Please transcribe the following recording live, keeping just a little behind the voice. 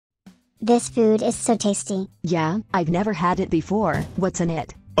This food is so tasty. Yeah, I've never had it before. What's in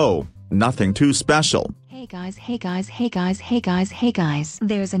it? Oh, nothing too special. Hey guys, hey guys, hey guys, hey guys, hey guys.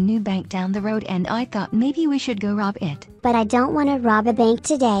 There's a new bank down the road and I thought maybe we should go rob it. But I don't want to rob a bank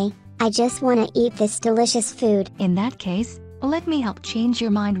today. I just want to eat this delicious food. In that case, let me help change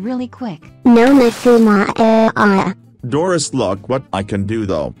your mind really quick. No, my food. Doris, look what I can do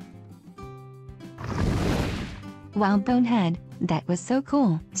though. Wow, Bonehead, that was so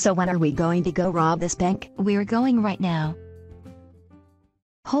cool. So when are we going to go rob this bank? We're going right now.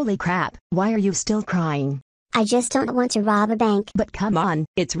 Holy crap, why are you still crying? I just don't want to rob a bank. But come on,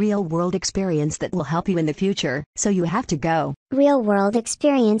 it's real-world experience that will help you in the future, so you have to go. Real-world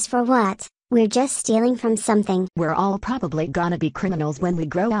experience for what? We're just stealing from something. We're all probably gonna be criminals when we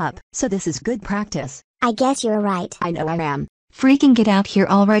grow up, so this is good practice. I guess you're right. I know I am. Freaking get out here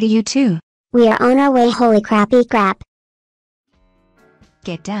already, you two. We are on our way. Holy crappy crap.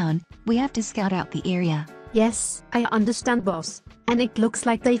 Get down, we have to scout out the area. Yes, I understand, boss. And it looks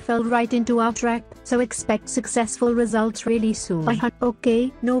like they fell right into our trap, so expect successful results really soon.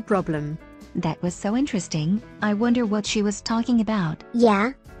 Okay, no problem. That was so interesting. I wonder what she was talking about.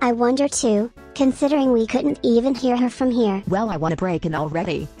 Yeah, I wonder too, considering we couldn't even hear her from here. Well, I want to break in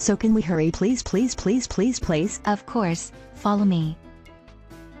already, so can we hurry please, please, please, please, please? Of course, follow me.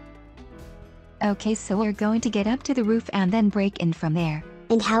 Okay, so we're going to get up to the roof and then break in from there.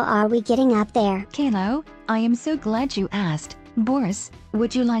 And how are we getting up there? Caillou, I am so glad you asked. Boris,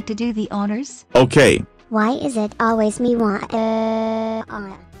 would you like to do the honors? Okay. Why is it always me?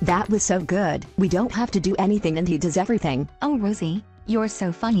 That was so good. We don't have to do anything and he does everything. Oh, Rosie, you're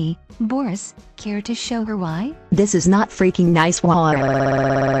so funny. Boris, care to show her why? This is not freaking nice.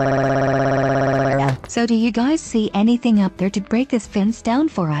 So do you guys see anything up there to break this fence down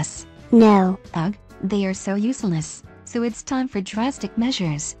for us? No. Ugh, they are so useless. So it's time for drastic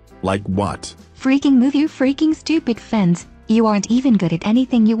measures. Like what? Freaking move, you freaking stupid fence. You aren't even good at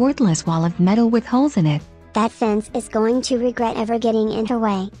anything, you worthless wall of metal with holes in it. That fence is going to regret ever getting in her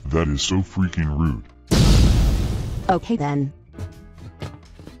way. That is so freaking rude. Okay then.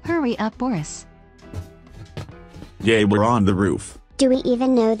 Hurry up, Boris. Yay, we're on the roof. Do we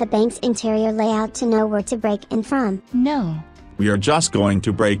even know the bank's interior layout to know where to break in from? No. We are just going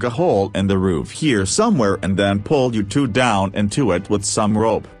to break a hole in the roof here somewhere and then pull you two down into it with some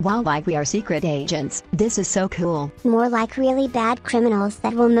rope. Wow, like we are secret agents. This is so cool. More like really bad criminals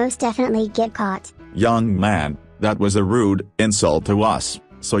that will most definitely get caught. Young man, that was a rude insult to us.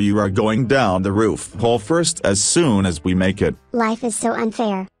 So you are going down the roof hole first as soon as we make it. Life is so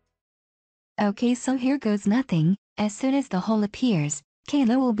unfair. Okay, so here goes nothing. As soon as the hole appears,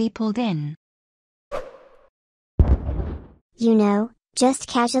 Caillou will be pulled in. You know, just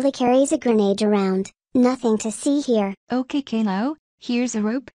casually carries a grenade around. Nothing to see here. Okay, Caillou, here's a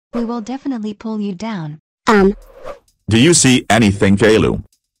rope. We will definitely pull you down. Do you see anything, Caillou?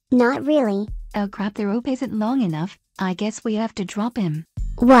 Not really. Oh crap, the rope isn't long enough. I guess we have to drop him.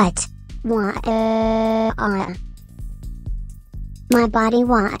 What? My body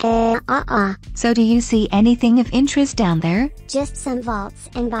So do you see anything of interest down there? Just some vaults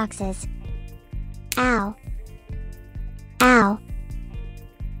and boxes. Ow. Ow.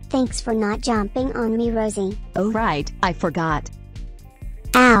 Thanks for not jumping on me, Rosie. Oh right, I forgot.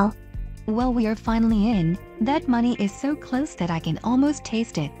 Ow. Well, we are finally in. That money is so close that I can almost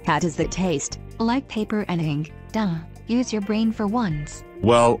taste it. How does it taste? Like paper and ink. Duh. Use your brain for once.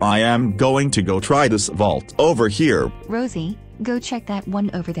 Well, I am going to go try this vault over here. Rosie, go check that one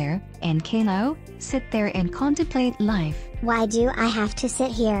over there. And Caillou, sit there and contemplate life. Why do I have to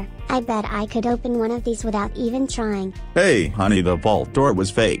sit here? I bet I could open one of these without even trying. Hey, honey, the vault door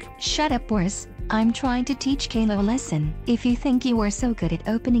was fake. Shut up, Boris. I'm trying to teach Caillou a lesson. If you think you are so good at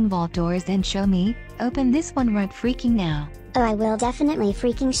opening vault doors, then show me. Open this one right freaking now. Oh, I will definitely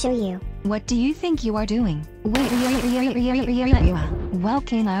freaking show you. What do you think you are doing? Wait, well,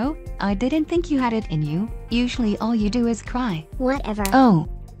 Caillou, I didn't think you had it in you. Usually all you do is cry. Whatever. Oh.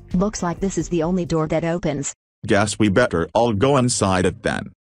 Looks like this is the only door that opens. Guess we better all go inside it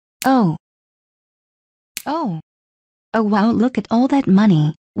then. Oh. Oh. Oh wow, look at all that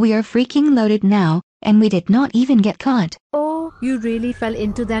money. We are freaking loaded now, and we did not even get caught. Oh, you really fell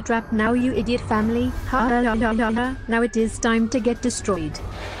into that trap now, you idiot family. Ha ha ha ha ha. Now it is time to get destroyed.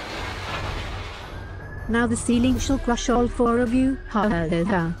 Now the ceiling shall crush all four of you. Ha ha ha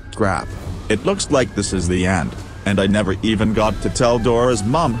ha. Crap. It looks like this is the end. And I never even got to tell Dora's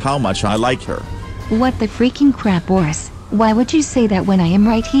mom how much I like her. What the freaking crap, Boris? Why would you say that when I am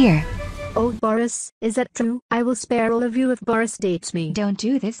right here? Oh, Boris, is that true? I will spare all of you if Boris dates me. Don't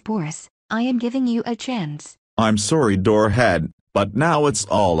do this, Boris. I am giving you a chance. I'm sorry, Doorhead. But now it's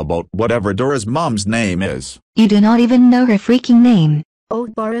all about whatever Dora's mom's name is. You do not even know her freaking name. Oh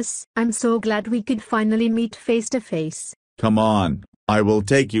Boris, I'm so glad we could finally meet face to face. Come on, I will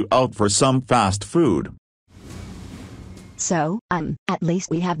take you out for some fast food. So, at least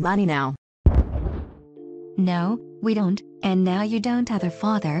we have money now. No, we don't, and now you don't have a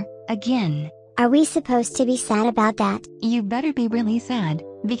father, again. Are we supposed to be sad about that? You better be really sad,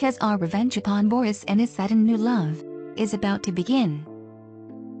 because our revenge upon Boris and his sudden new love is about to begin.